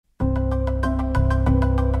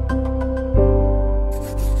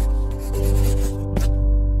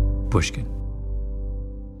Pushkin.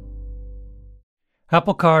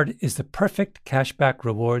 Apple Card is the perfect cashback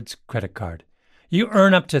rewards credit card. You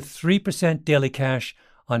earn up to 3% daily cash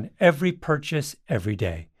on every purchase every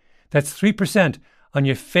day. That's 3% on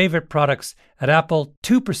your favorite products at Apple,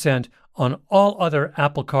 2% on all other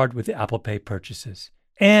Apple Card with Apple Pay purchases,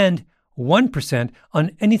 and 1%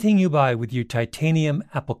 on anything you buy with your titanium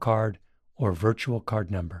Apple Card or virtual card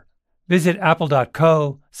number. Visit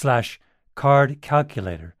apple.co/card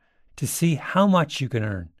calculator to see how much you can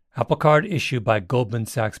earn. Apple Card issued by Goldman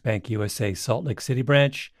Sachs Bank USA Salt Lake City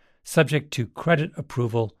branch, subject to credit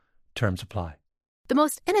approval. Terms apply. The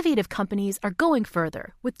most innovative companies are going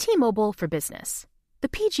further with T-Mobile for Business. The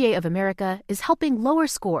PGA of America is helping lower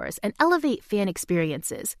scores and elevate fan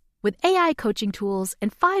experiences with AI coaching tools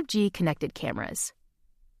and 5G connected cameras.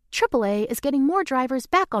 AAA is getting more drivers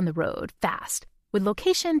back on the road fast with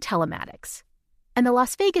location telematics. And the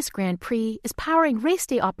Las Vegas Grand Prix is powering race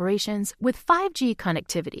day operations with 5G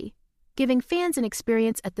connectivity, giving fans an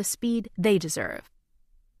experience at the speed they deserve.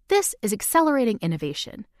 This is accelerating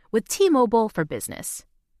innovation with T-Mobile for Business.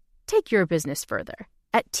 Take your business further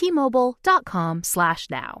at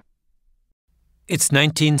T-Mobile.com/now. It's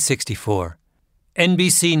 1964.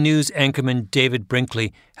 NBC News anchorman David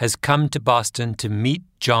Brinkley has come to Boston to meet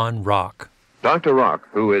John Rock. Dr. Rock,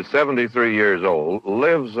 who is 73 years old,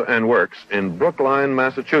 lives and works in Brookline,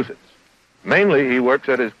 Massachusetts. Mainly, he works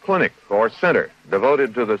at his clinic or center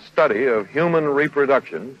devoted to the study of human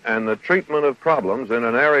reproduction and the treatment of problems in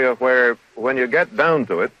an area where, when you get down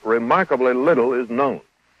to it, remarkably little is known.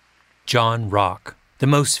 John Rock, the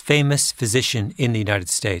most famous physician in the United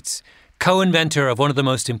States, co-inventor of one of the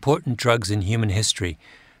most important drugs in human history,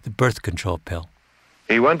 the birth control pill.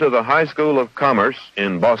 He went to the High School of Commerce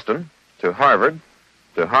in Boston, to Harvard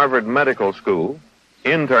Medical School,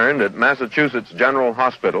 interned at Massachusetts General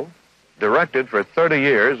Hospital, directed for 30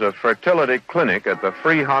 years a fertility clinic at the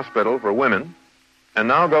Free Hospital for Women, and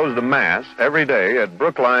now goes to Mass every day at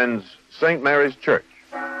Brookline's St. Mary's Church.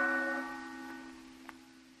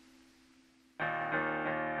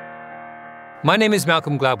 My name is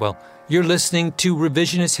Malcolm Gladwell. You're listening to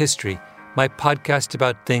Revisionist History, my podcast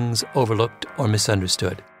about things overlooked or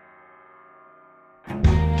misunderstood.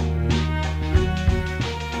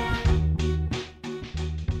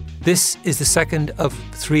 This is the second of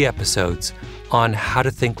 3 episodes on how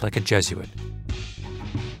to think like a Jesuit.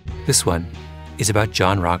 This one is about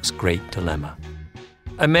John Rock's great dilemma.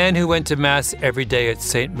 A man who went to Mass every day at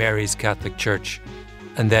St. Mary's Catholic Church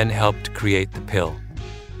and then helped create the pill,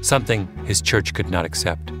 something his church could not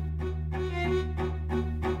accept.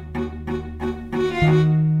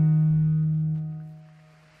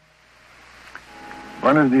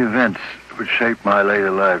 One of the events which shaped my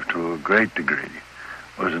later life to a great degree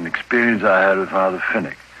was an experience I had with Father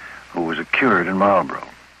Finnick, who was a curate in Marlborough.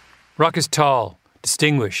 Rock is tall,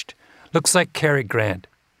 distinguished, looks like Cary Grant.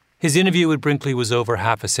 His interview with Brinkley was over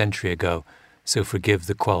half a century ago, so forgive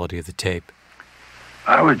the quality of the tape.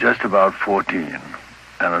 I was just about 14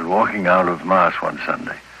 and was walking out of Mass one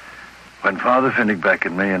Sunday when Father Finnick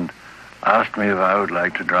beckoned me and asked me if I would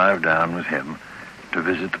like to drive down with him to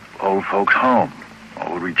visit the old folks' home,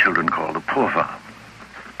 or what we children called a poor farm.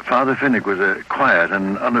 Father Finnick was a quiet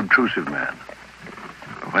and unobtrusive man.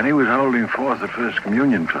 When he was holding forth the First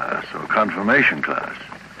Communion class or Confirmation class,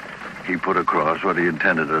 he put across what he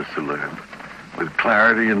intended us to learn with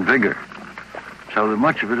clarity and vigor, so that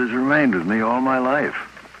much of it has remained with me all my life.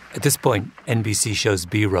 At this point, NBC shows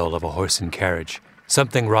B-roll of a horse and carriage,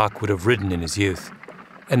 something Rock would have ridden in his youth,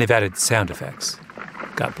 and they've added sound effects.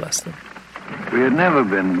 God bless them. We had never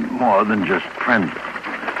been more than just friendly.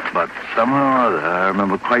 But somehow or other, I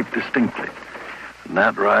remember quite distinctly. On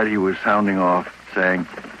that ride, he was sounding off, saying,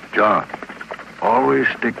 "John, always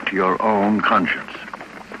stick to your own conscience.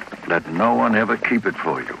 Let no one ever keep it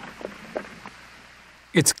for you."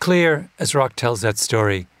 It's clear, as Rock tells that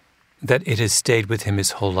story, that it has stayed with him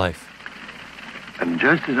his whole life. And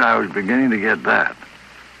just as I was beginning to get that,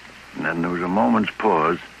 and then there was a moment's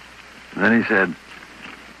pause, and then he said,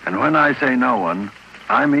 "And when I say no one,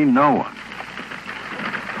 I mean no one."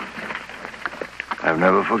 I've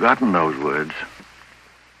never forgotten those words.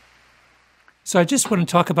 So I just want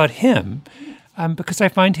to talk about him, because I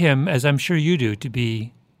find him, as I'm sure you do, to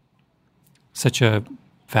be such a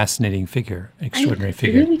fascinating figure, extraordinary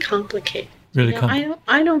figure. Really complicated. Really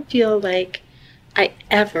I don't feel like I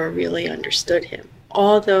ever really understood him.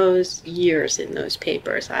 All those years in those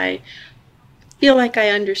papers, I feel like I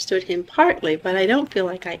understood him partly, but I don't feel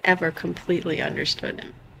like I ever completely understood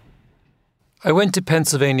him. I went to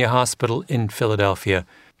Pennsylvania Hospital in Philadelphia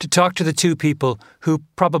to talk to the 2 people who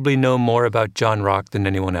probably know more about John Rock than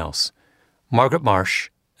anyone else, Margaret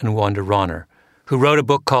Marsh and Wanda Ronner, who wrote a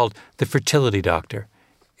book called The Fertility Doctor.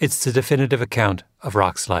 It's the definitive account of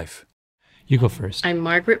Rock's life. You go first. I'm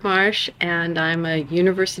Margaret Marsh, and I'm a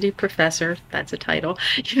university professor. That's a title.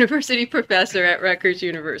 University professor at Rutgers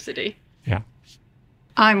University. Yeah.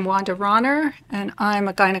 I'm Wanda Ronner, and I'm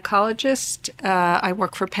a gynecologist. I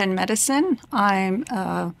work for Penn Medicine. I'm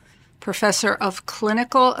a professor of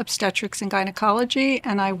clinical obstetrics and gynecology,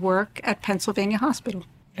 and I work at Pennsylvania Hospital.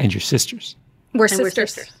 And your sisters? We're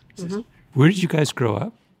sisters. Mm-hmm. Where did you guys grow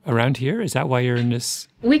up? Around here? Is that why you're in this?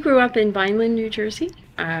 We grew up in Vineland, New Jersey.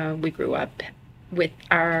 We grew up with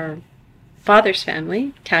our father's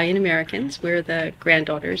family, Italian Americans. We're the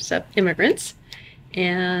granddaughters of immigrants.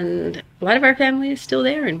 And a lot of our family is still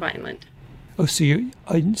there in Vineland. Oh, so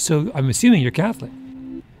I'm assuming you're Catholic,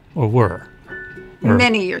 or were? Or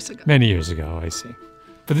many years ago. Many years ago, I see.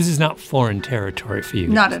 But this is not foreign territory for you.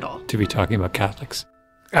 Not at all. To be talking about Catholics.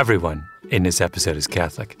 Everyone in this episode is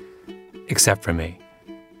Catholic, except for me.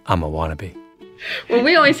 I'm a wannabe. Well,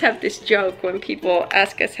 we always have this joke when people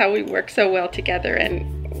ask us how we work so well together,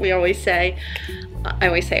 and I always say,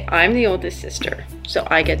 I'm the oldest sister, so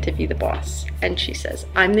I get to be the boss. And she says,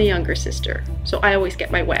 I'm the younger sister, so I always get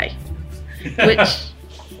my way. Which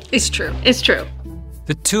is true. It's true.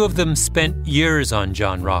 The two of them spent years on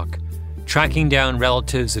John Rock, tracking down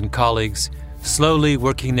relatives and colleagues, slowly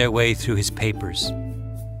working their way through his papers.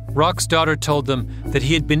 Rock's daughter told them that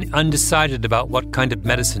he had been undecided about what kind of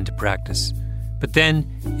medicine to practice. But then,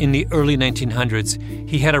 in the early 1900s,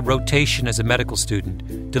 he had a rotation as a medical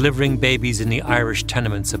student, delivering babies in the Irish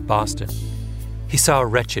tenements of Boston. He saw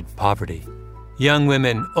wretched poverty. Young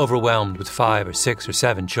women overwhelmed with 5 or 6 or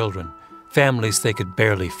 7 children, families they could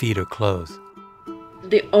barely feed or clothe.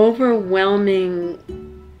 The overwhelming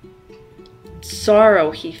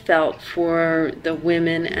sorrow he felt for the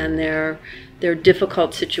women and their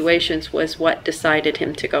difficult situations was what decided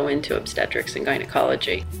him to go into obstetrics and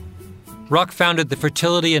gynecology. Rock founded the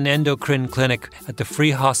Fertility and Endocrine Clinic at the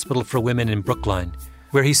Free Hospital for Women in Brookline,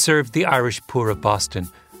 where he served the Irish poor of Boston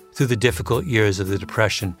through the difficult years of the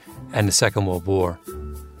Depression and the Second World War.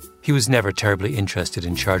 He was never terribly interested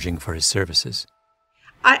in charging for his services.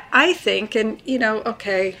 I think, and,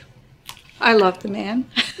 okay, I love the man.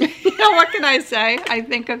 What can I say? I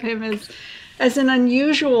think of him as an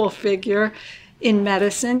unusual figure in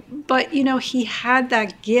medicine, but, he had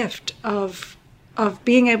that gift of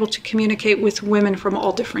being able to communicate with women from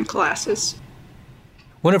all different classes.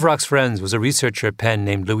 One of Rock's friends was a researcher at Penn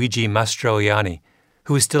named Luigi Mastroianni,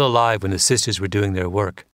 who was still alive when the sisters were doing their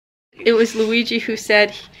work. It was Luigi who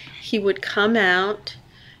said he would come out.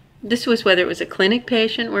 This was whether it was a clinic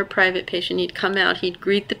patient or a private patient. He'd come out, he'd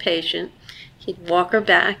greet the patient, he'd walk her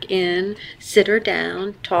back in, sit her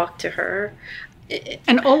down, talk to her.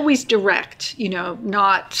 And always direct,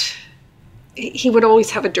 not... He would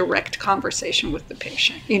always have a direct conversation with the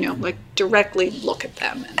patient, like directly look at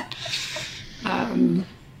them. And,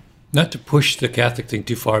 Not to push the Catholic thing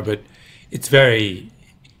too far, but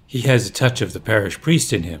he has a touch of the parish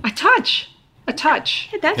priest in him. A touch.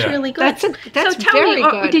 Yeah, that's really good. That's so tell very me,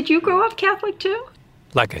 good. Did you grow up Catholic too?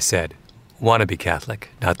 Like I said, wannabe Catholic,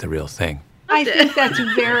 not the real thing. I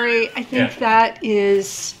think that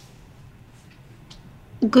is...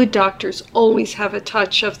 Good doctors always have a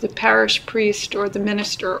touch of the parish priest or the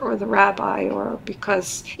minister or the rabbi, or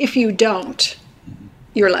because if you don't,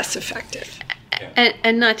 you're less effective.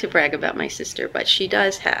 And not to brag about my sister, but she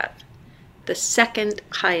does have the second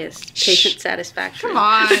highest patient satisfaction. Come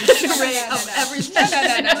on. Of every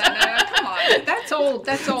No. Come on. That's old.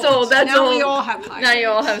 Now we all have high ranks. Now you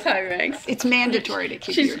all have high ranks. It's mandatory to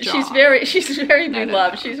keep your job. She's very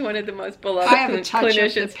beloved. She's one of the most beloved clinicians. I have a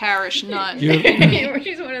touch of the parish nun.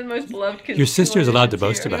 She's one of the most beloved clinicians. Your sister is allowed to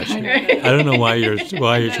boast about you. I don't know why you're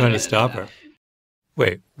trying to stop her.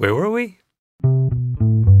 Wait, where were we?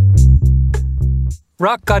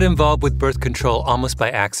 Rock got involved with birth control almost by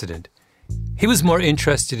accident. He was more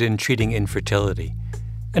interested in treating infertility.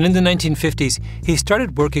 And in the 1950s, he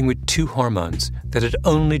started working with 2 hormones that had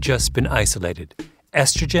only just been isolated,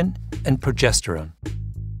 estrogen and progesterone.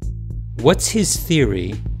 What's his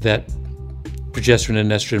theory that progesterone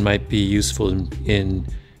and estrogen might be useful in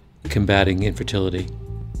combating infertility?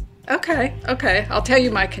 Okay. I'll tell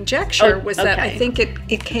you my conjecture was that I okay. think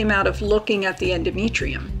it came out of looking at the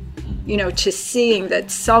endometrium, to seeing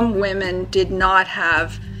that some women did not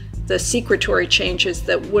have the secretory changes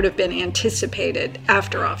that would have been anticipated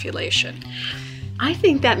after ovulation. I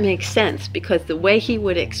think that makes sense because the way he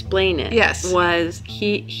would explain it was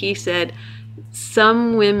he said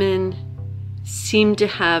some women seem to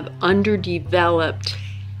have underdeveloped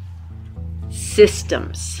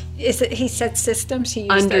systems. He said systems? He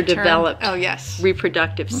used underdeveloped that term? Oh, yes.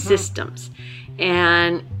 reproductive systems.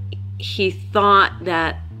 And he thought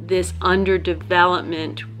that this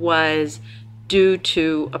underdevelopment was due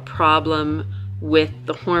to a problem with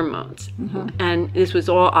the hormones. And this was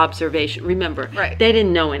all observation. Remember, they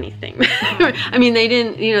didn't know anything. I mean, they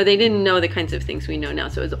didn't know the kinds of things we know now.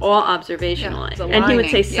 So it was all observational. And he would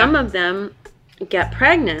say some of them get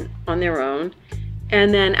pregnant on their own,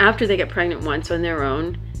 and then after they get pregnant once on their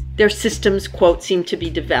own, their systems, quote, seem to be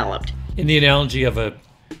developed. In the analogy of a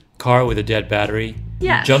car with a dead battery, you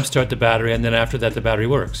jumpstart the battery, and then after that, the battery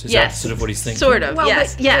works. Is that sort of what he's thinking? Sort of, well,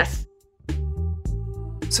 yes.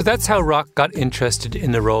 So that's how Rock got interested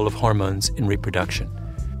in the role of hormones in reproduction.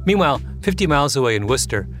 Meanwhile, 50 miles away in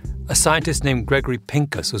Worcester, a scientist named Gregory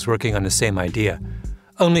Pincus was working on the same idea.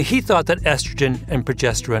 Only he thought that estrogen and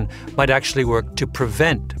progesterone might actually work to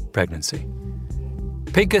prevent pregnancy.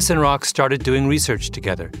 Pincus and Rock started doing research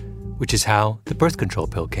together, which is how the birth control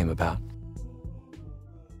pill came about.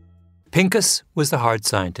 Pincus was the hard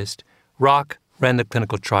scientist. Rock ran the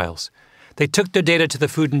clinical trials. They took their data to the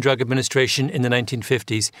Food and Drug Administration in the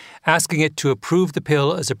 1950s, asking it to approve the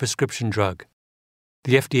pill as a prescription drug.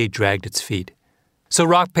 The FDA dragged its feet. So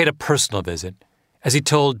Rock paid a personal visit, as he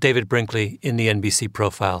told David Brinkley in the NBC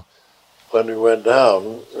profile. When we went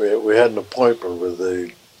down, we had an appointment with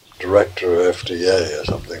the director of FDA or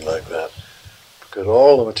something like that, because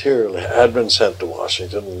all the material had been sent to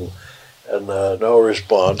Washington and no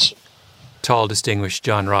response. Tall, distinguished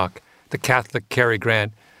John Rock, the Catholic Cary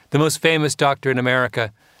Grant, the most famous doctor in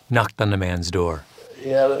America, knocked on the man's door. He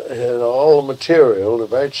had all the material, a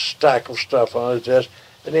great stack of stuff on his desk,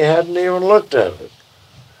 and he hadn't even looked at it.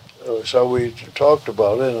 So we talked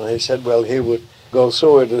about it, and he said, well, he would go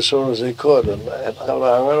through it as soon as he could. And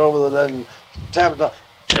I went over there and tapped on.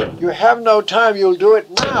 You have no time, you'll do it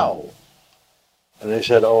now. And he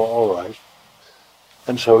said, oh, all right.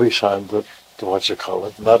 And so he signed the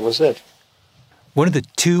and that was it. One of the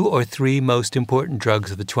 2 or 3 most important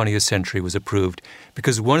drugs of the 20th century was approved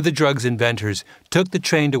because one of the drug's inventors took the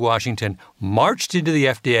train to Washington, marched into the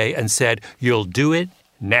FDA, and said, you'll do it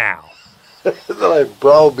now. Then I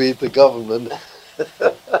browbeat the government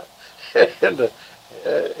in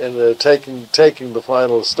taking the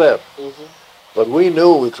final step. But we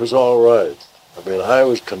knew it was all right. I mean, I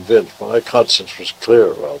was convinced. My conscience was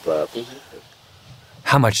clear about that.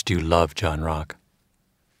 How much do you love John Rock?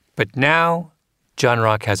 But now, John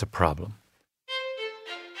Rock has a problem.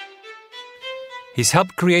 He's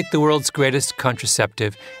helped create the world's greatest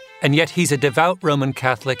contraceptive, and yet he's a devout Roman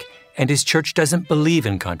Catholic, and his church doesn't believe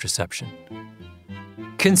in contraception.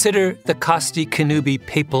 Consider the Costi Connubii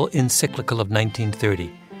papal encyclical of 1930.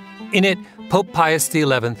 In it, Pope Pius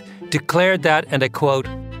XI declared that, and I quote,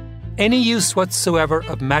 any use whatsoever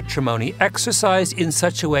of matrimony exercised in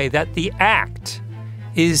such a way that the act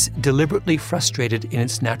is deliberately frustrated in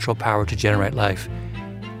its natural power to generate life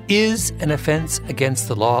is an offense against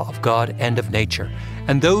the law of God and of nature,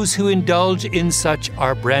 and those who indulge in such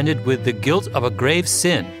are branded with the guilt of a grave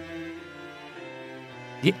sin.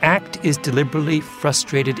 The act is deliberately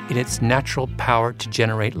frustrated in its natural power to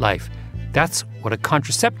generate life. That's what a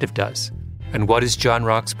contraceptive does. And what is John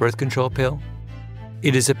Rock's birth control pill?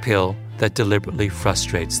 It is a pill that deliberately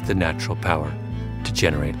frustrates the natural power to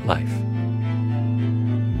generate life.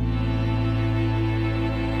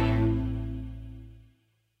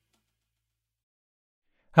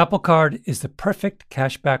 Apple Card is the perfect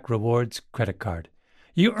cashback rewards credit card.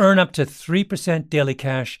 You earn up to 3% daily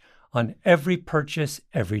cash on every purchase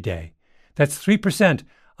every day. That's 3%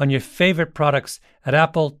 on your favorite products at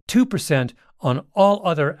Apple, 2% on all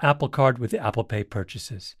other Apple Card with Apple Pay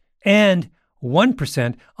purchases, and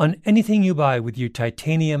 1% on anything you buy with your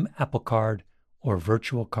titanium Apple Card or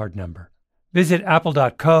virtual card number. Visit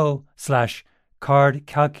apple.co/card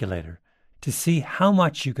calculator to see how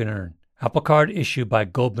much you can earn. Apple Card issued by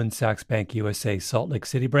Goldman Sachs Bank USA Salt Lake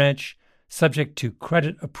City branch, subject to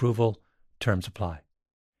credit approval. Terms apply.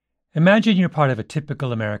 Imagine you're part of a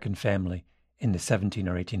typical American family in the 17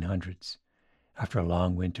 or 1800s. After a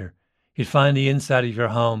long winter, you'd find the inside of your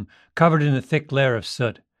home covered in a thick layer of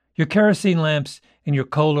soot. Your kerosene lamps and your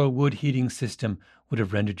coal or wood heating system would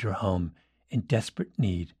have rendered your home in desperate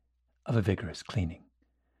need of a vigorous cleaning.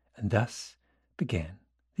 And thus began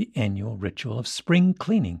the annual ritual of spring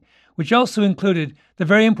cleaning, which also included the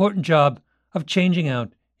very important job of changing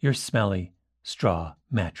out your smelly straw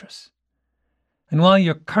mattress. And while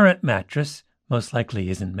your current mattress most likely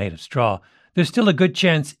isn't made of straw, there's still a good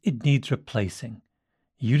chance it needs replacing.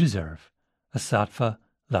 You deserve a Sattva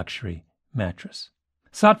luxury mattress.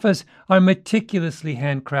 Sattvas are meticulously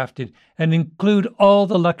handcrafted and include all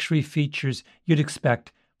the luxury features you'd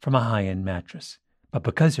expect from a high-end mattress. But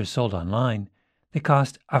because they're sold online, they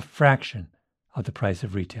cost a fraction of the price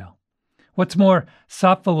of retail. What's more,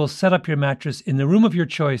 Sattva will set up your mattress in the room of your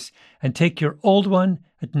choice and take your old one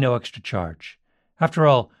at no extra charge. After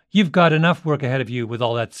all, you've got enough work ahead of you with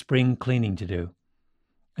all that spring cleaning to do.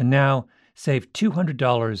 And now, save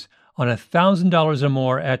 $200 on $1,000 or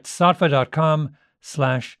more at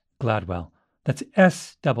sattva.com/Gladwell. That's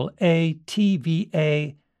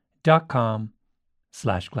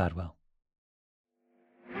SATVA.com/Gladwell.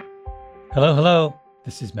 Hello.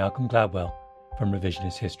 This is Malcolm Gladwell from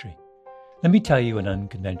Revisionist History. Let me tell you an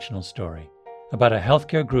unconventional story about a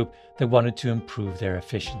healthcare group that wanted to improve their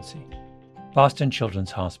efficiency. Boston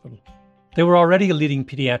Children's Hospital. They were already a leading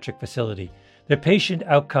pediatric facility. Their patient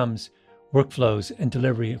outcomes, workflows, and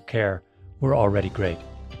delivery of care were already great.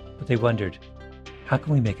 But they wondered, how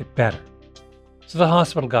can we make it better? So the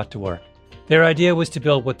hospital got to work. Their idea was to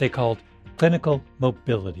build what they called clinical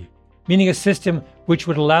mobility, meaning a system which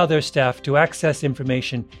would allow their staff to access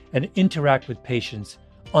information and interact with patients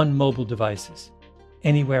on mobile devices,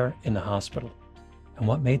 anywhere in the hospital. And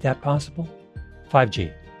what made that possible? 5G.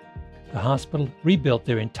 The hospital rebuilt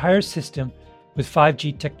their entire system with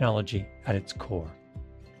 5G technology at its core.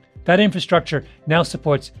 That infrastructure now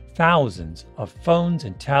supports thousands of phones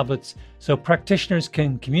and tablets so practitioners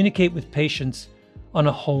can communicate with patients on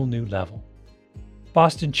a whole new level.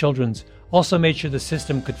 Boston Children's also made sure the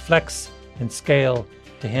system could flex and scale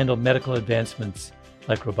to handle medical advancements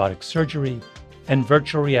like robotic surgery and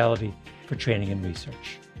virtual reality for training and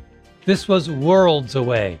research. This was worlds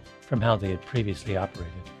away from how they had previously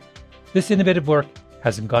operated. This innovative work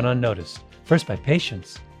hasn't gone unnoticed, first by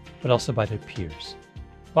patients, but also by their peers.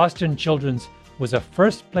 Boston Children's was a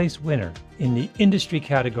first-place winner in the industry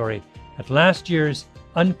category at last year's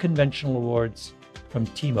Unconventional Awards from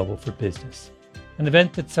T-Mobile for Business, an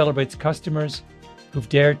event that celebrates customers who've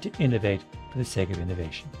dared to innovate for the sake of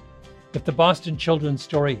innovation. If the Boston Children's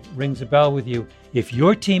story rings a bell with you, if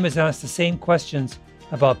your team has asked the same questions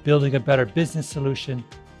about building a better business solution,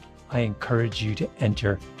 I encourage you to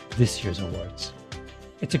enter this year's awards.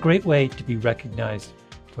 It's a great way to be recognized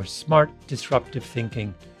for smart, disruptive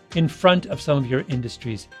thinking in front of some of your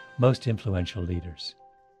industry's most influential leaders.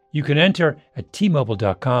 You can enter at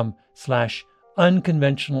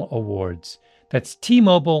tmobile.com/unconventional awards. That's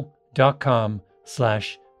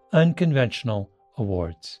tmobile.com/unconventional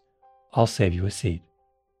awards. I'll save you a seat.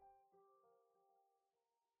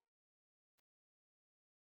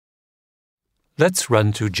 Let's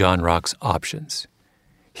run through John Rock's options.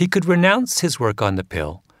 He could renounce his work on the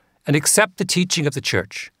pill and accept the teaching of the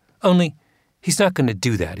church. Only, he's not going to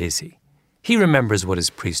do that, is he? He remembers what his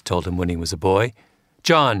priest told him when he was a boy.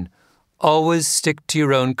 John, always stick to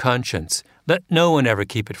your own conscience. Let no one ever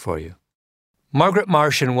keep it for you. Margaret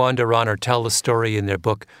Marsh and Wanda Ronner tell the story in their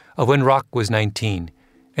book of when Rock was 19,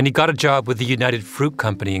 and he got a job with the United Fruit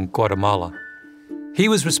Company in Guatemala. He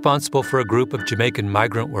was responsible for a group of Jamaican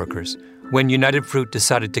migrant workers when United Fruit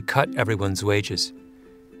decided to cut everyone's wages.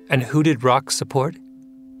 And who did Rock support?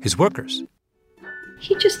 His workers.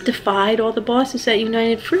 He just defied all the bosses at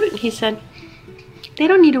United Fruit, and he said, they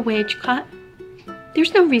don't need a wage cut.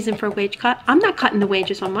 There's no reason for a wage cut. I'm not cutting the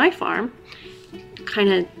wages on my farm.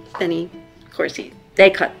 They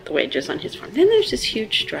cut the wages on his farm. Then there's this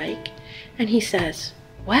huge strike, and he says,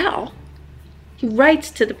 well, he writes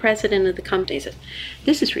to the president of the company, he says,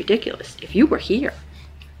 this is ridiculous. If you were here,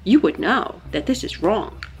 you would know that this is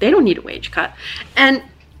wrong. They don't need a wage cut. And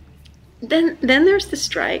then there's the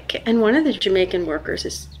strike, and one of the Jamaican workers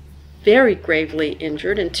is very gravely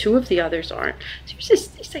injured, and two of the others aren't. So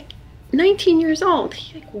he's like 19 years old.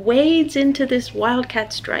 He wades into this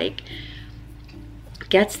wildcat strike,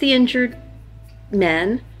 gets the injured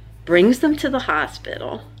men, brings them to the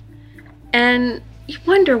hospital, and you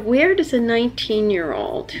wonder, where does a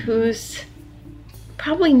 19-year-old who's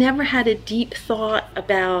probably never had a deep thought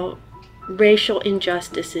about racial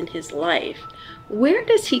injustice in his life, where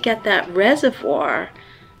does he get that reservoir?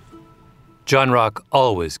 John Rock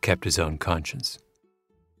always kept his own conscience.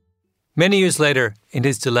 Many years later, in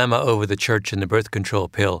his dilemma over the church and the birth control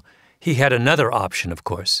pill, he had another option, of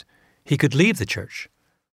course. He could leave the church.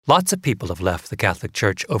 Lots of people have left the Catholic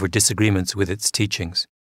Church over disagreements with its teachings.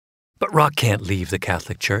 But Rock can't leave the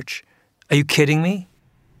Catholic Church. Are you kidding me?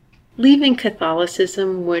 Leaving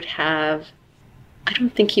Catholicism I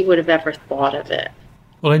don't think he would have ever thought of it.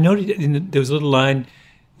 Well, I noted there was a little line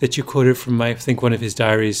that you quoted from, I think, one of his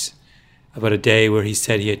diaries about a day where he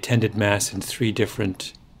said he attended Mass in 3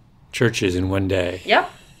 different churches in one day. Yep.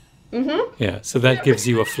 Mm-hmm. Yeah, so that gives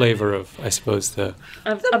you a flavor of, I suppose, of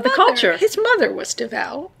the culture. His mother was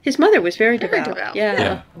devout. His mother was very Very devout. devout.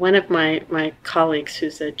 Yeah. One of my colleagues,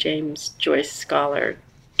 who's a James Joyce scholar,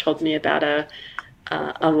 told me about a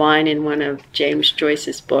line in one of James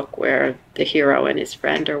Joyce's book where the hero and his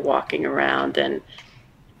friend are walking around, and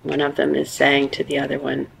one of them is saying to the other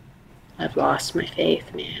one, "I've lost my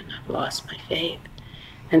faith, man. I've lost my faith."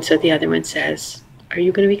 And so the other one says, "Are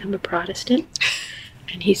you going to become a Protestant?"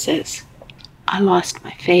 And he says, "I lost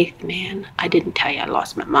my faith, man. I didn't tell you I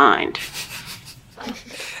lost my mind."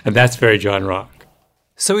 And that's very John Rock.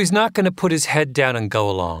 So he's not going to put his head down and go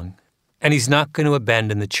along, and he's not going to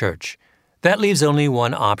abandon the church. That leaves only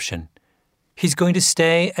one option. He's going to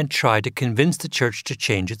stay and try to convince the church to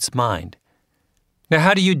change its mind. Now,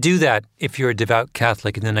 how do you do that if you're a devout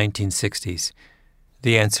Catholic in the 1960s?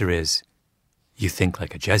 The answer is, you think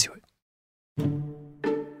like a Jesuit.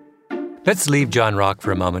 Let's leave John Rock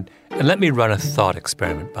for a moment and let me run a thought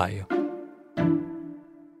experiment by you.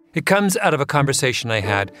 It comes out of a conversation I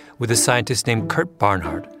had with a scientist named Kurt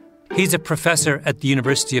Barnhart. He's a professor at the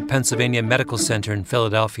University of Pennsylvania Medical Center in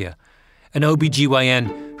Philadelphia, an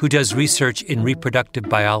OBGYN who does research in reproductive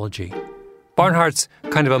biology. Barnhart's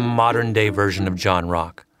kind of a modern-day version of John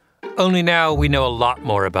Rock. Only now we know a lot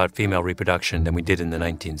more about female reproduction than we did in the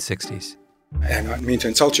 1960s. I don't mean to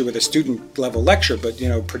insult you with a student-level lecture, but,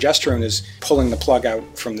 progesterone is pulling the plug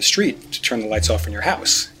out from the street to turn the lights off in your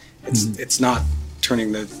house. It's not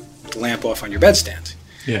turning the lamp off on your bedstand.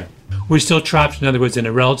 Yeah. We're still trapped, in other words, in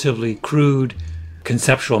a relatively crude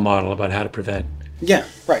conceptual model about how to prevent. Yeah,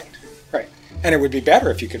 right. And it would be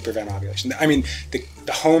better if you could prevent ovulation. I mean,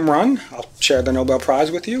 the home run, I'll share the Nobel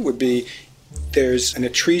Prize with you, would be there's an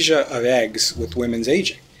atresia of eggs with women's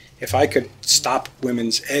aging. If I could stop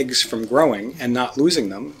women's eggs from growing and not losing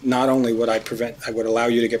them, not only would I would allow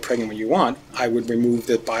you to get pregnant when you want, I would remove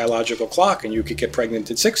the biological clock and you could get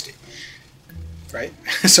pregnant at 60. Right?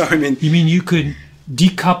 So, I mean... You mean you could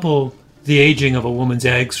decouple the aging of a woman's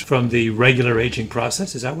eggs from the regular aging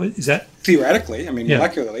process? Is that? Theoretically,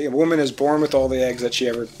 molecularly, a woman is born with all the eggs that she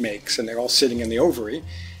ever makes, and they're all sitting in the ovary.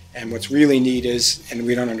 And what's really neat is, and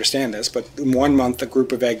we don't understand this, but in 1 month a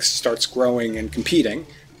group of eggs starts growing and competing.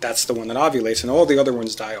 That's the one that ovulates, and all the other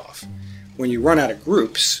ones die off. When you run out of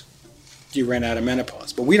groups, you run out of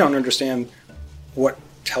menopause. But we don't understand what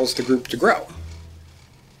tells the group to grow.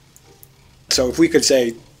 So if we could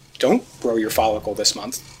say, don't grow your follicle this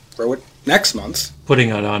month, grow it next month. Putting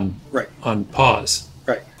it on pause.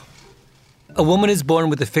 Right. A woman is born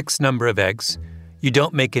with a fixed number of eggs. You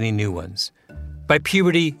don't make any new ones. By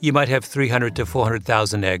puberty, you might have 300 to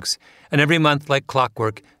 400,000 eggs, and every month, like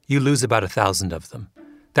clockwork, you lose about 1,000 of them.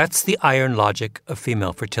 That's the iron logic of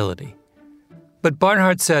female fertility. But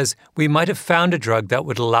Barnhart says we might have found a drug that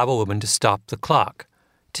would allow a woman to stop the clock,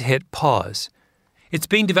 to hit pause. It's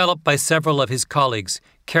being developed by several of his colleagues,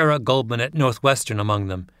 Kara Goldman at Northwestern among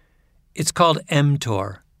them. It's called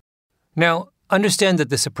mTOR. Now, understand that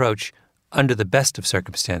this approach, under the best of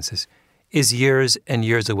circumstances, is years and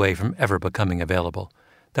years away from ever becoming available.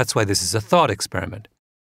 That's why this is a thought experiment.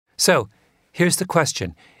 So, here's the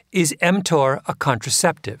question. Is mTOR a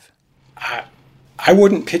contraceptive? I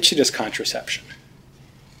wouldn't pitch it as contraception.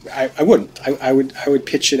 I wouldn't. I would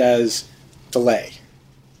pitch it as delay.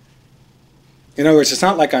 In other words, it's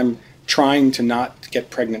not like I'm trying to not get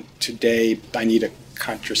pregnant today, I need a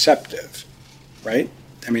contraceptive, right?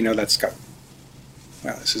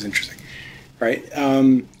 This is interesting, right?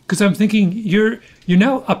 Because I'm thinking you're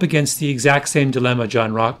now up against the exact same dilemma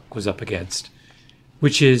John Rock was up against,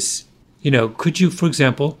 which is, could you, for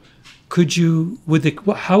example,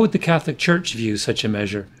 how would the Catholic Church view such a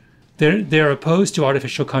measure? They're opposed to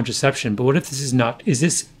artificial contraception, but what if is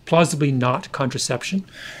this plausibly not contraception?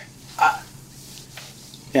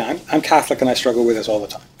 Yeah, I'm Catholic and I struggle with this all the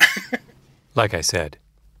time. Like I said,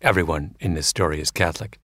 everyone in this story is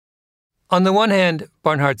Catholic. On the one hand,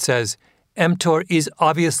 Barnhart says, mTOR is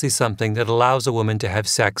obviously something that allows a woman to have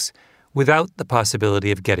sex without the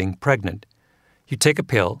possibility of getting pregnant. You take a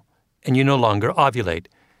pill and you no longer ovulate.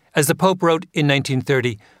 As the Pope wrote in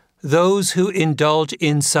 1930, those who indulge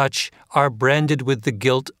in such are branded with the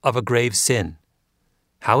guilt of a grave sin.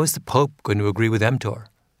 How is the Pope going to agree with mTOR?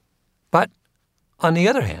 But on the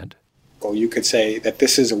other hand... Well, you could say that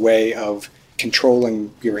this is a way of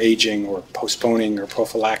controlling your aging or postponing or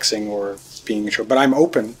prophylaxing or being sure. But I'm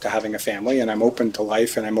open to having a family and I'm open to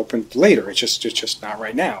life and I'm open to later. It's just not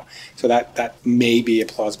right now. So that may be a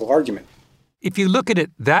plausible argument. If you look at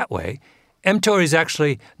it that way, mTOR is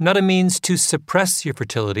actually not a means to suppress your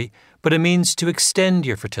fertility, but a means to extend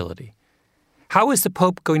your fertility. How is the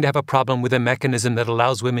Pope going to have a problem with a mechanism that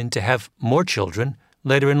allows women to have more children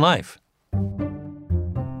later in life.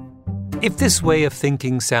 If this way of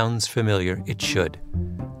thinking sounds familiar, it should.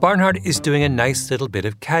 Barnhart is doing a nice little bit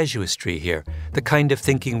of casuistry here, the kind of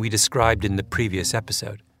thinking we described in the previous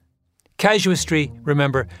episode. Casuistry,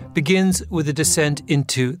 remember, begins with a descent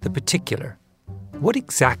into the particular. What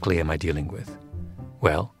exactly am I dealing with?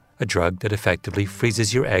 Well, a drug that effectively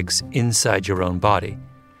freezes your eggs inside your own body.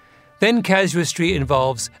 Then casuistry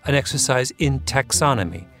involves an exercise in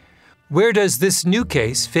taxonomy. Where does this new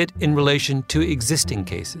case fit in relation to existing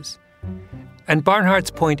cases? And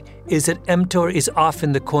Barnhart's point is that mTOR is off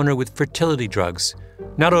in the corner with fertility drugs,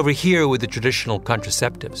 not over here with the traditional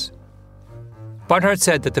contraceptives. Barnhart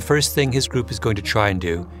said that the first thing his group is going to try and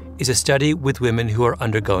do is a study with women who are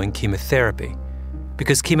undergoing chemotherapy,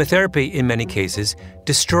 because chemotherapy, in many cases,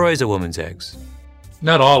 destroys a woman's eggs.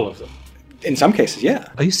 Not all of them. In some cases, yeah.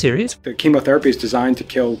 Are you serious? The chemotherapy is designed to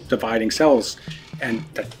kill dividing cells, and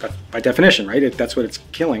that by definition, right? That's what it's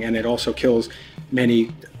killing, and it also kills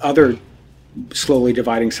many other slowly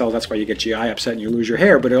dividing cells. That's why you get GI upset and you lose your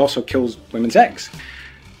hair, but it also kills women's eggs.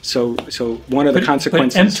 So one of the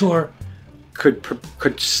consequences mTOR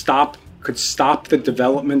could stop the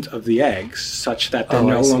development of the eggs such that they're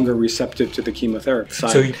no longer receptive to the chemotherapy.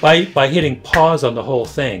 So by hitting pause on the whole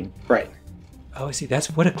thing. Right. Oh, I see. That's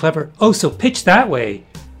what a clever. Oh, so pitched that way,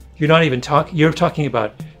 you're not even talking. You're talking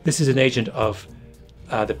about this is an agent of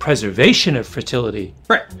the preservation of fertility.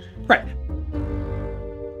 Right. Right.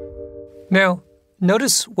 Now,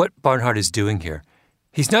 notice what Barnhart is doing here.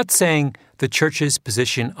 He's not saying the church's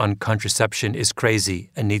position on contraception is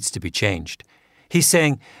crazy and needs to be changed. He's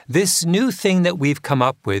saying this new thing that we've come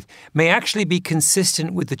up with may actually be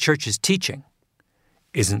consistent with the church's teaching.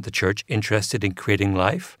 Isn't the church interested in creating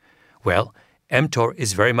life? Well, mTOR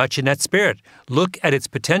is very much in that spirit. Look at its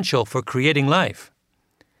potential for creating life.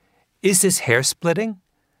 Is this hair splitting?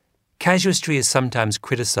 Casuistry is sometimes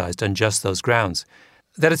criticized on just those grounds,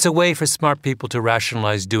 that it's a way for smart people to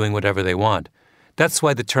rationalize doing whatever they want. That's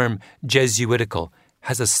why the term Jesuitical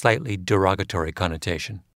has a slightly derogatory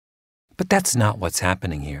connotation. But that's not what's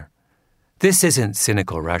happening here. This isn't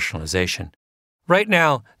cynical rationalization. Right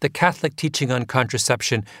now, the Catholic teaching on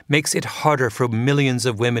contraception makes it harder for millions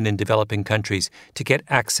of women in developing countries to get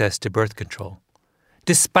access to birth control,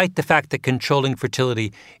 despite the fact that controlling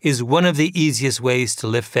fertility is one of the easiest ways to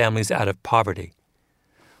lift families out of poverty.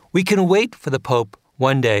 We can wait for the Pope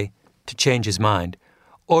one day to change his mind,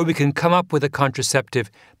 or we can come up with a contraceptive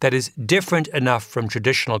that is different enough from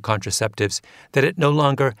traditional contraceptives that it no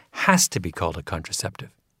longer has to be called a contraceptive.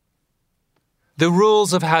 The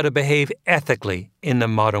rules of how to behave ethically in the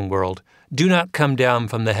modern world do not come down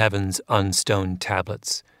from the heavens on stone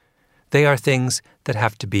tablets. They are things that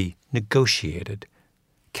have to be negotiated.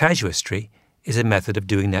 Casuistry is a method of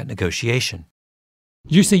doing that negotiation.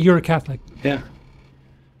 You say you're a Catholic? Yeah.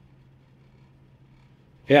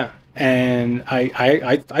 Yeah, and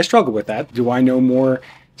I struggle with that. Do I know more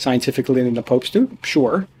scientifically than the popes do?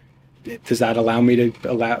 Sure. Does that allow me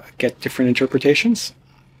to get different interpretations?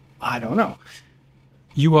 I don't know.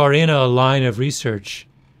 You are in a line of research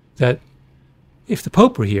that if the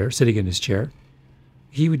Pope were here sitting in his chair,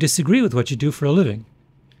 he would disagree with what you do for a living.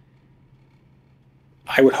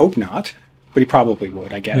 I would hope not, but he probably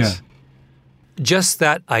would, I guess. Yeah. Just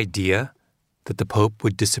that idea that the Pope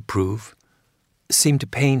would disapprove seemed to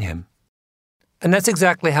pain him. And that's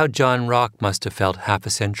exactly how John Rock must have felt half a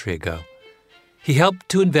century ago. He helped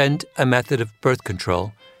to invent a method of birth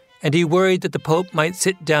control, and he worried that the Pope might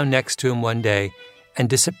sit down next to him one day and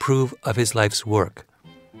disapprove of his life's work.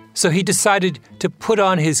 So he decided to put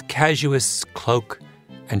on his casuist's cloak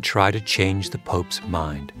and try to change the Pope's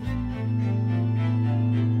mind.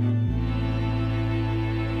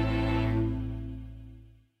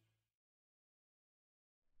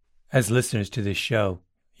 As listeners to this show,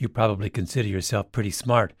 you probably consider yourself pretty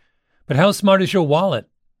smart. But how smart is your wallet?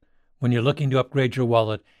 When you're looking to upgrade your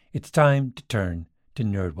wallet, it's time to turn to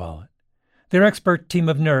NerdWallet. Their expert team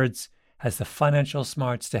of nerds has the financial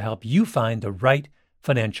smarts to help you find the right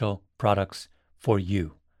financial products for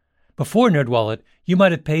you. Before NerdWallet, you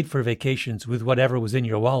might have paid for vacations with whatever was in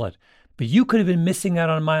your wallet, but you could have been missing out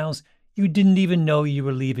on miles you didn't even know you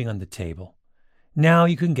were leaving on the table. Now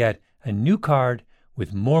you can get a new card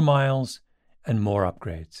with more miles and more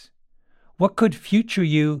upgrades. What could future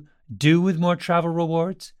you do with more travel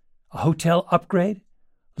rewards? A hotel upgrade?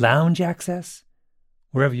 Lounge access?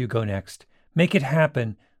 Wherever you go next, make it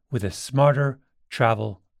happen with a smarter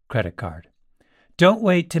travel credit card. Don't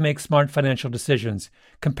wait to make smart financial decisions.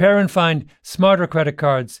 Compare and find smarter credit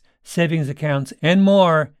cards, savings accounts, and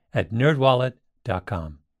more at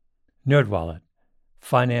nerdwallet.com. NerdWallet.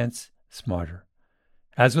 Finance smarter.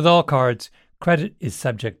 As with all cards, Credit is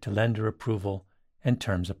subject to lender approval and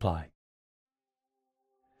terms apply.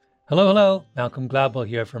 Hello. Malcolm Gladwell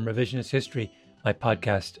here from Revisionist History, my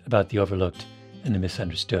podcast about the overlooked and the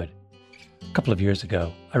misunderstood. A couple of years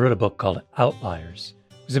ago, I wrote a book called Outliers.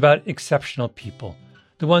 It was about exceptional people,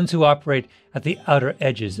 the ones who operate at the outer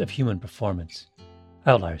edges of human performance.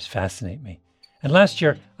 Outliers fascinate me. And last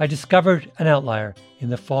year, I discovered an outlier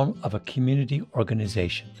in the form of a community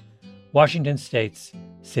organization, Washington State's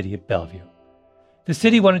City of Bellevue. The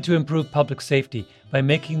city wanted to improve public safety by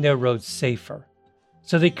making their roads safer.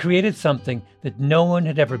 So they created something that no one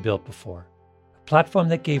had ever built before, a platform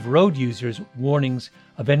that gave road users warnings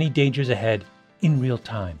of any dangers ahead in real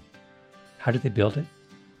time. How did they build it?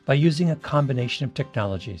 By using a combination of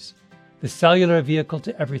technologies: the cellular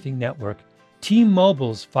vehicle-to-everything network,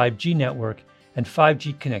 T-Mobile's 5G network, and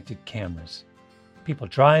 5G connected cameras. People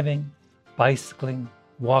driving, bicycling,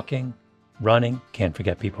 walking, running, can't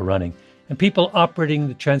forget people running, and people operating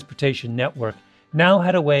the transportation network now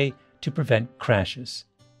had a way to prevent crashes.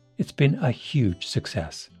 It's been a huge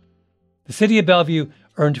success. The City of Bellevue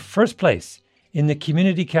earned first place in the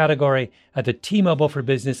community category at the T-Mobile for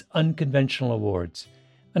Business Unconventional Awards,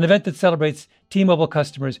 an event that celebrates T-Mobile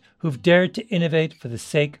customers who've dared to innovate for the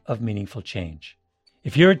sake of meaningful change.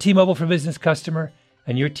 If you're a T-Mobile for Business customer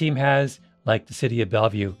and your team has, like the City of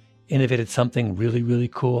Bellevue, innovated something really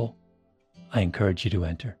cool, I encourage you to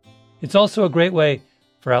enter. It's also a great way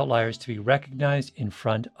for outliers to be recognized in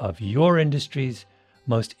front of your industry's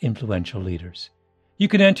most influential leaders. You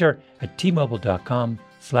can enter at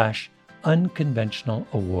tmobile.com/unconventional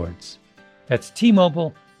awards. That's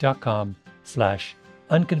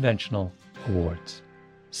tmobile.com/unconventional awards.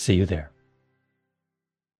 See you there.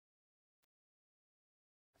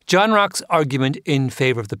 John Rock's argument in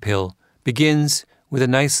favor of the pill begins with a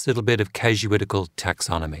nice little bit of casuitical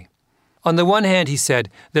taxonomy. On the one hand, he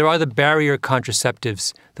said, there are the barrier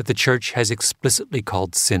contraceptives that the church has explicitly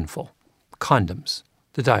called sinful. Condoms,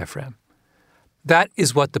 the diaphragm. That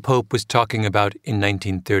is what the Pope was talking about in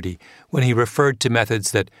 1930 when he referred to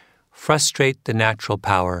methods that frustrate the natural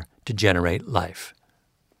power to generate life.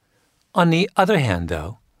 On the other hand,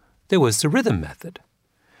 though, there was the rhythm method.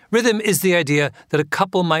 Rhythm is the idea that a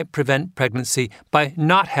couple might prevent pregnancy by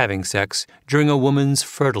not having sex during a woman's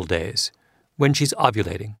fertile days, when she's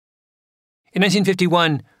ovulating. In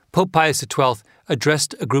 1951, Pope Pius XII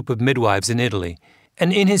addressed a group of midwives in Italy,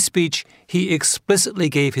 and in his speech, he explicitly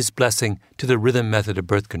gave his blessing to the rhythm method of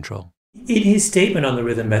birth control. In his statement on the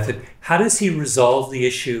rhythm method, how does he resolve the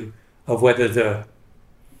issue of whether the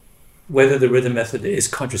rhythm method is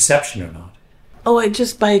contraception or not?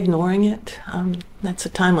 Just by ignoring it. That's a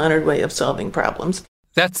time-honored way of solving problems.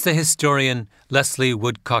 That's the historian Leslie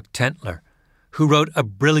Woodcock Tentler, who wrote a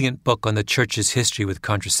brilliant book on the Church's history with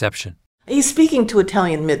contraception. He's speaking to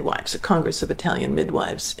Italian midwives, a Congress of Italian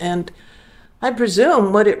midwives, and I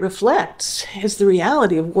presume what it reflects is the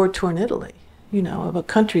reality of war-torn Italy, of a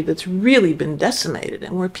country that's really been decimated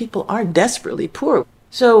and where people are desperately poor.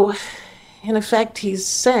 So, in effect, he's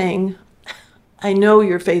saying, I know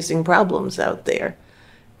you're facing problems out there,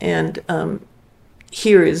 and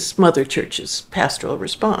here is Mother Church's pastoral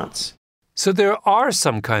response. So there are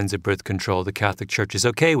some kinds of birth control the Catholic Church is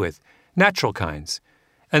okay with, natural kinds.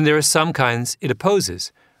 And there are some kinds it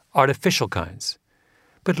opposes, artificial kinds.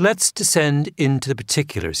 But let's descend into the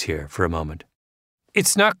particulars here for a moment.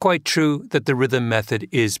 It's not quite true that the rhythm method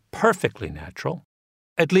is perfectly natural,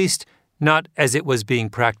 at least not as it was being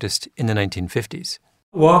practiced in the 1950s.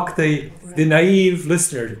 Walk the naive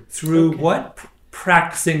listener through what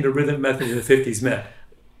practicing the rhythm method in the 50s meant.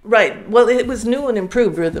 Right. Well, it was new and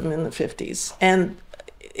improved rhythm in the 50s. And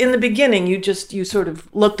in the beginning, you sort of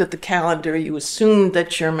looked at the calendar. You assumed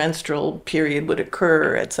that your menstrual period would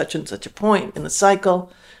occur at such and such a point in the cycle,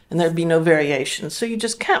 and there'd be no variation. So you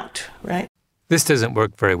just count, right? This doesn't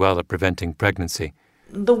work very well at preventing pregnancy.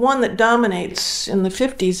 The one that dominates in the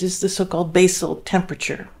 50s is the so-called basal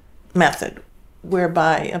temperature method,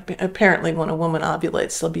 whereby apparently when a woman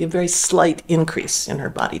ovulates, there'll be a very slight increase in her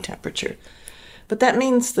body temperature. But that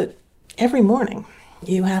means that every morning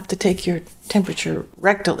you have to take your temperature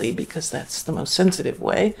rectally, because that's the most sensitive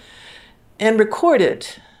way, and record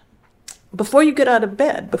it before you get out of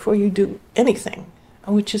bed, before you do anything,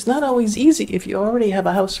 which is not always easy if you already have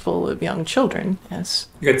a house full of young children. Yes.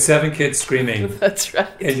 You got 7 kids screaming. That's right.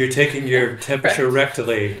 And you're taking your temperature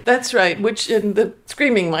rectally. That's right, which in the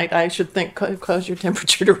screaming might, I should think, cause your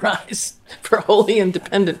temperature to rise for wholly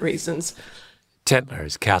independent reasons. Tentler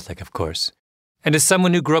is Catholic, of course. And as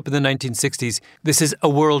someone who grew up in the 1960s, this is a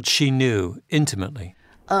world she knew intimately.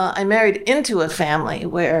 I married into a family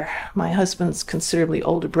where my husband's considerably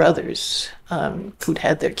older brothers, who'd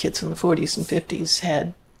had their kids in the 40s and 50s,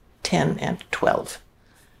 had 10 and 12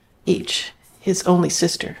 each. His only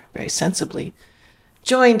sister, very sensibly,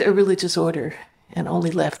 joined a religious order and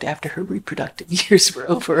only left after her reproductive years were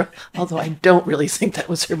over, although I don't really think that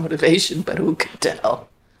was her motivation, but who can tell?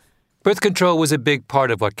 Birth control was a big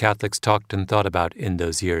part of what Catholics talked and thought about in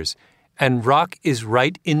those years, and Rock is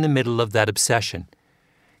right in the middle of that obsession.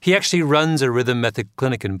 He actually runs a rhythm method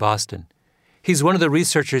clinic in Boston. He's one of the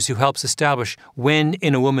researchers who helps establish when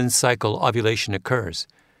in a woman's cycle ovulation occurs.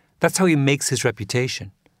 That's how he makes his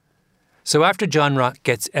reputation. So after John Rock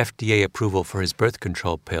gets FDA approval for his birth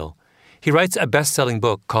control pill, he writes a best-selling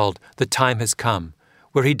book called The Time Has Come,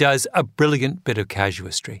 where he does a brilliant bit of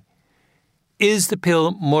casuistry. Is the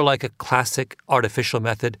pill more like a classic artificial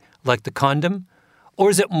method like the condom,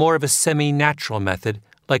 or is it more of a semi-natural method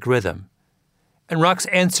like rhythm? And Rock's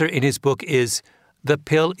answer in his book is, the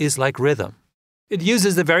pill is like rhythm. It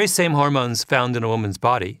uses the very same hormones found in a woman's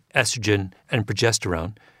body, estrogen and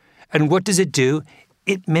progesterone. And what does it do?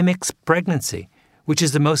 It mimics pregnancy, which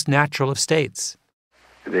is the most natural of states.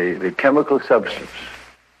 The chemical substance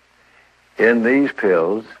in these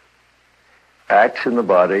pills acts in the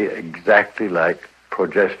body exactly like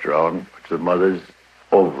progesterone, which the mother's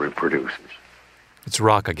ovary produces. It's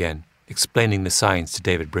Rock again, explaining the science to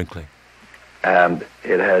David Brinkley. And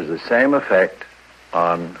it has the same effect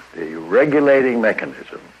on the regulating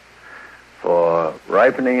mechanism for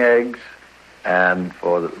ripening eggs and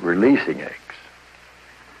for releasing eggs.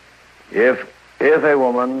 If a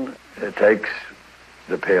woman takes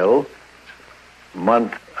the pill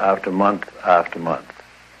month after month after month,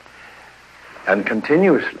 and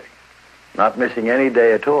continuously, not missing any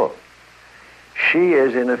day at all, she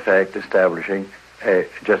is in effect establishing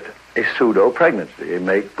just a pseudo-pregnancy, a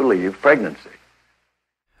make-believe pregnancy.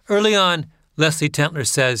 Early on, Leslie Tentler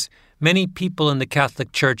says many people in the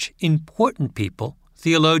Catholic Church, important people,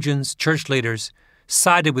 theologians, church leaders,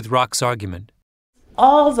 sided with Rock's argument.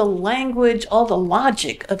 All the language, all the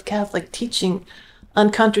logic of Catholic teaching on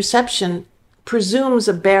contraception presumes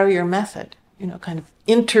a barrier method, kind of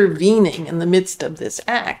intervening in the midst of this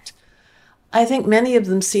act. I think many of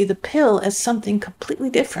them see the pill as something completely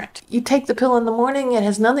different. You take the pill in the morning, it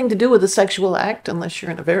has nothing to do with a sexual act unless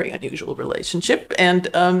you're in a very unusual relationship, and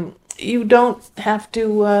you don't have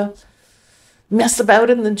to mess about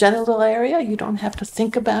in the genital area. You don't have to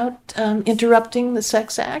think about interrupting the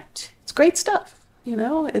sex act. It's great stuff.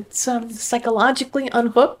 It's psychologically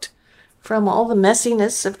unhooked from all the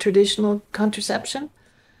messiness of traditional contraception.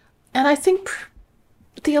 And I think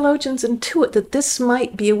theologians intuit that this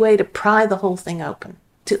might be a way to pry the whole thing open,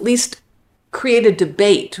 to at least create a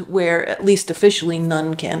debate where, at least officially,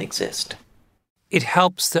 none can exist. It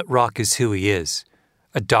helps that Rock is who he is,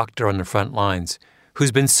 a doctor on the front lines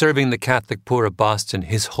who's been serving the Catholic poor of Boston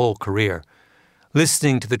his whole career,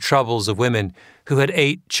 listening to the troubles of women who had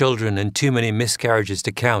 8 children and too many miscarriages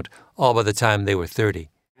to count, all by the time they were 30.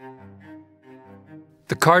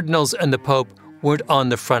 The cardinals and the Pope weren't on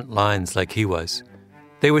the front lines like he was.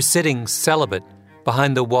 They were sitting celibate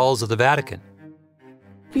behind the walls of the Vatican.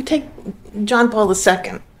 If you take John Paul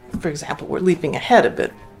II, for example, we're leaping ahead a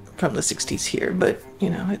bit from the 60s here, but,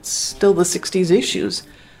 it's still the 60s issues.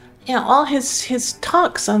 All his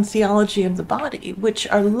talks on theology of the body, which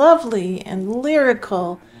are lovely and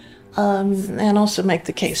lyrical, and also make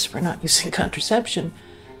the case for not using contraception.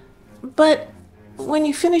 But when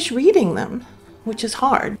you finish reading them, which is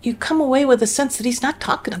hard, you come away with a sense that he's not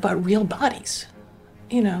talking about real bodies.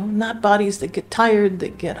 Not bodies that get tired,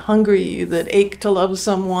 that get hungry, that ache to love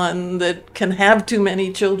someone, that can have too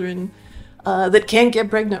many children, that can't get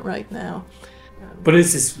pregnant right now. But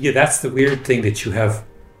it's this, that's the weird thing, that you have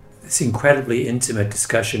this incredibly intimate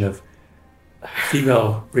discussion of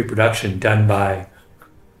female reproduction done by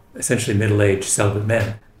essentially middle-aged celibate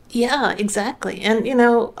men. Yeah, exactly. And,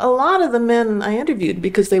 a lot of the men I interviewed,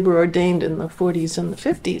 because they were ordained in the 40s and the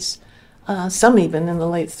 50s, some even in the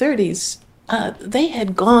late 30s, they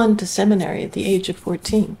had gone to seminary at the age of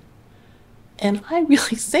 14. And I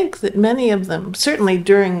really think that many of them, certainly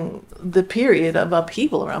during the period of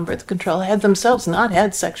upheaval around birth control, had themselves not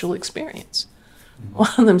had sexual experience.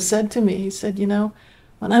 One of them said to me, he said,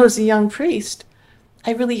 when I was a young priest,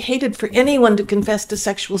 I really hated for anyone to confess to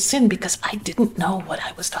sexual sin because I didn't know what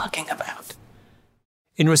I was talking about.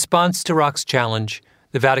 In response to Rock's challenge,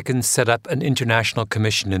 the Vatican set up an international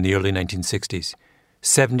commission in the early 1960s.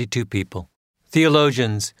 72 people.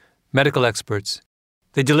 Theologians, medical experts.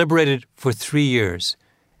 They deliberated for 3 years,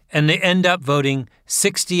 and they end up voting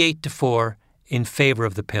 68-4 in favor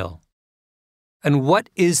of the pill. And what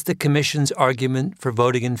is the Commission's argument for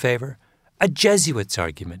voting in favor? A Jesuit's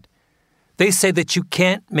argument. They say that you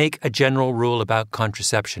can't make a general rule about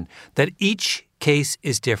contraception, that each case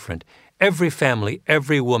is different. Every family,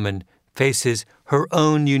 every woman faces her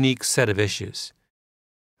own unique set of issues.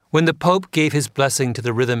 When the Pope gave his blessing to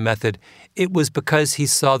the rhythm method, it was because he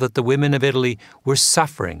saw that the women of Italy were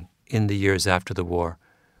suffering in the years after the war,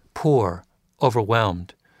 poor,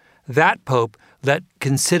 overwhelmed. That Pope let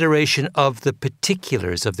consideration of the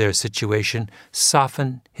particulars of their situation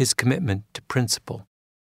soften his commitment to principle.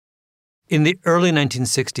 In the early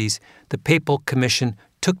 1960s, the Papal Commission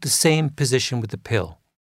took the same position with the pill.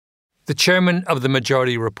 The chairman of the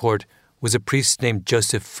majority report was a priest named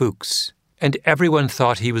Joseph Fuchs, and everyone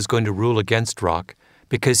thought he was going to rule against Rock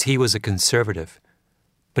because he was a conservative.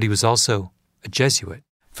 But he was also a Jesuit.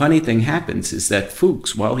 Funny thing happens is that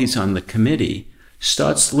Fuchs, while he's on the committee,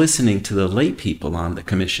 starts listening to the lay people on the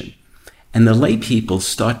commission. And the lay people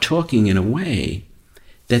start talking in a way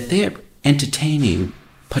that they're entertaining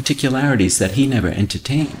particularities that he never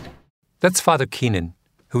entertained. That's Father Keenan,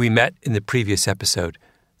 who we met in the previous episode,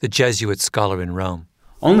 the Jesuit scholar in Rome.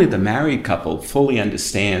 Only the married couple fully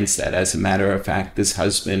understands that, as a matter of fact, this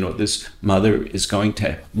husband or this mother is going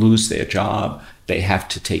to lose their job. They have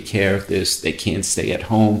to take care of this. They can't stay at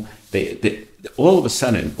home. All of a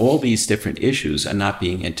sudden, all these different issues are not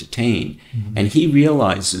being entertained. Mm-hmm. And he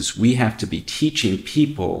realizes we have to be teaching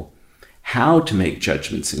people how to make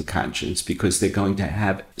judgments in conscience because they're going to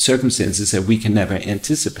have circumstances that we can never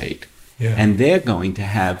anticipate. Yeah. And they're going to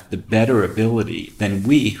have the better ability than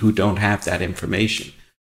we who don't have that information.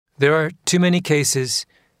 There are too many cases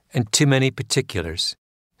and too many particulars.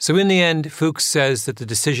 So in the end, Fuchs says that the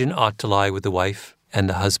decision ought to lie with the wife and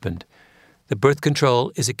the husband. The birth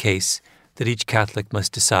control is a case that each Catholic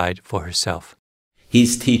must decide for herself.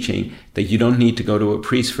 He's teaching that you don't need to go to a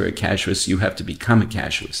priest for a casuist, you have to become a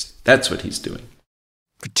casuist. That's what he's doing.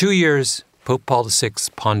 For 2 years, Pope Paul VI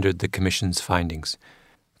pondered the Commission's findings.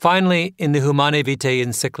 Finally, in the Humanae Vitae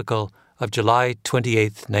encyclical of July 28,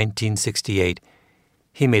 1968,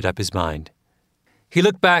 he made up his mind. He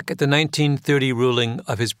looked back at the 1930 ruling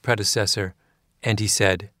of his predecessor, and he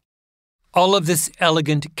said, "All of this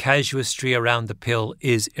elegant casuistry around the pill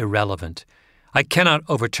is irrelevant. I cannot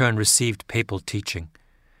overturn received papal teaching.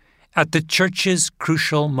 At the Church's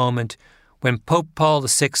crucial moment, when Pope Paul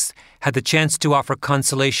VI had the chance to offer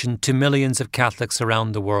consolation to millions of Catholics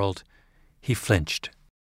around the world, he flinched.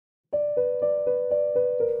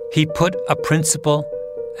 He put a principle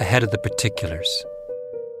ahead of the particulars.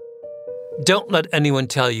 Don't let anyone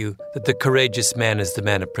tell you that the courageous man is the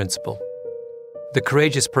man of principle. The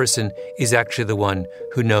courageous person is actually the one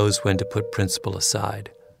who knows when to put principle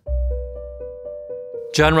aside."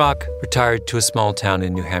 John Rock retired to a small town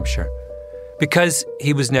in New Hampshire. Because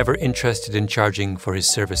he was never interested in charging for his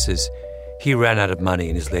services, he ran out of money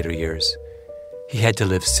in his later years. He had to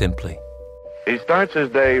live simply. He starts his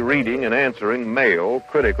day reading and answering mail,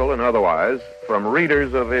 critical and otherwise, from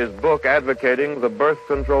readers of his book advocating the birth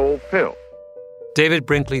control pill. David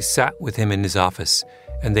Brinkley sat with him in his office,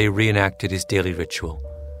 and they reenacted his daily ritual.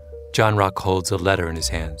 John Rock holds a letter in his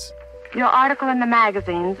hands. Your article in the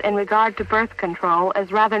magazines in regard to birth control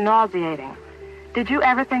is rather nauseating. Did you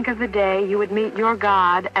ever think of the day you would meet your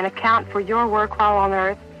God and account for your work while on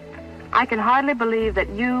earth? I can hardly believe that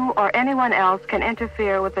you or anyone else can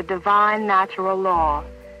interfere with the divine natural law.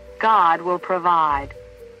 God will provide.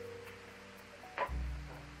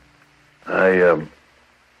 I'm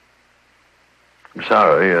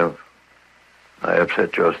sorry. I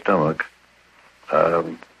upset your stomach.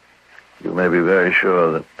 You may be very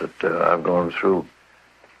sure that I've gone through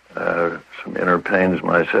some inner pains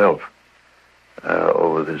myself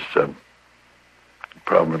over this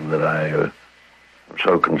problem that I am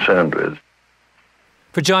so concerned with.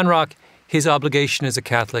 For John Rock, his obligation as a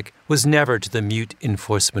Catholic was never to the mute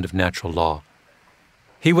enforcement of natural law.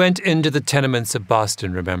 He went into the tenements of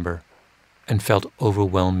Boston, remember, and felt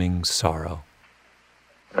overwhelming sorrow.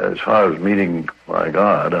 As far as meeting my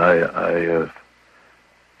God, I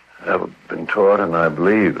have been taught and I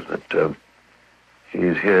believe that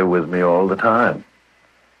He's here with me all the time.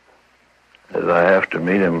 As I have to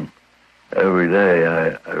meet Him every day,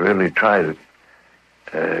 I really try to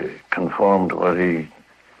conform to what He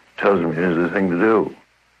tells me is the thing to do.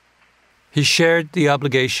 He shared the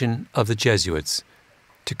obligation of the Jesuits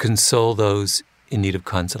to console those in need of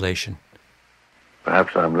consolation.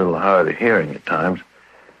 Perhaps I'm a little hard of hearing at times,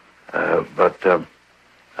 but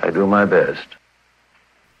I do my best.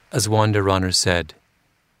 As Wanda Ronner said,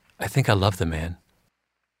 I think I love the man.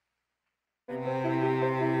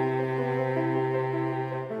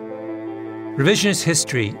 Revisionist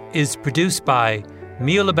History is produced by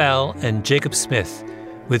Mia LaBelle and Jacob Smith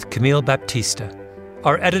with Camille Baptista.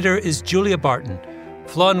 Our editor is Julia Barton.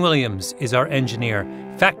 Flawn Williams is our engineer.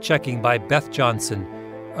 Fact-checking by Beth Johnson.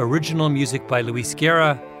 Original music by Luis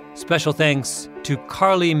Guerra. Special thanks to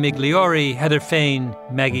Carly Migliori, Heather Fain,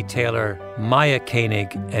 Maggie Taylor, Maya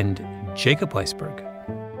Koenig, and Jacob Weisberg.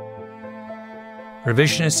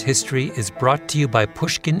 Revisionist History is brought to you by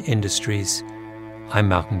Pushkin Industries. I'm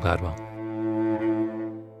Malcolm Gladwell.